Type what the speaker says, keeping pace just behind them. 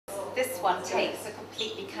one takes a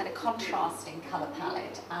completely kind of contrasting colour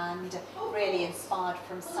palette and really inspired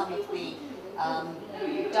from some of the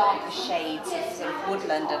darker shades of sort of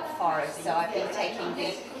woodland and forest. So I've been taking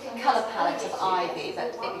the colour palette of ivy, but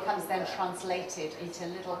it becomes then translated into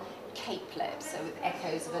little capelets, so with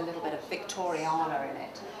echoes of a little bit of Victoriana in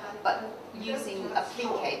it, but using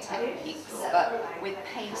applique techniques, but with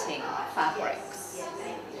painting fabrics,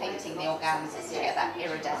 painting the organzas to get that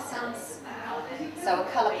iridescence. So a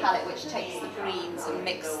colour palette which takes the greens and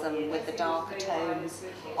mixes them with the darker tones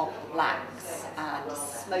of the blacks and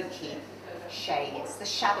smoky shades, the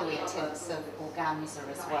shadowy tints of organza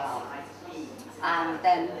as well. And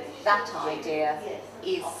then that idea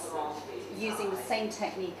is using the same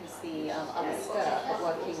technique as the other skirt, but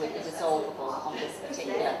working with the dissolvable on this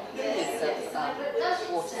particular piece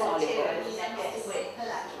of water-soluble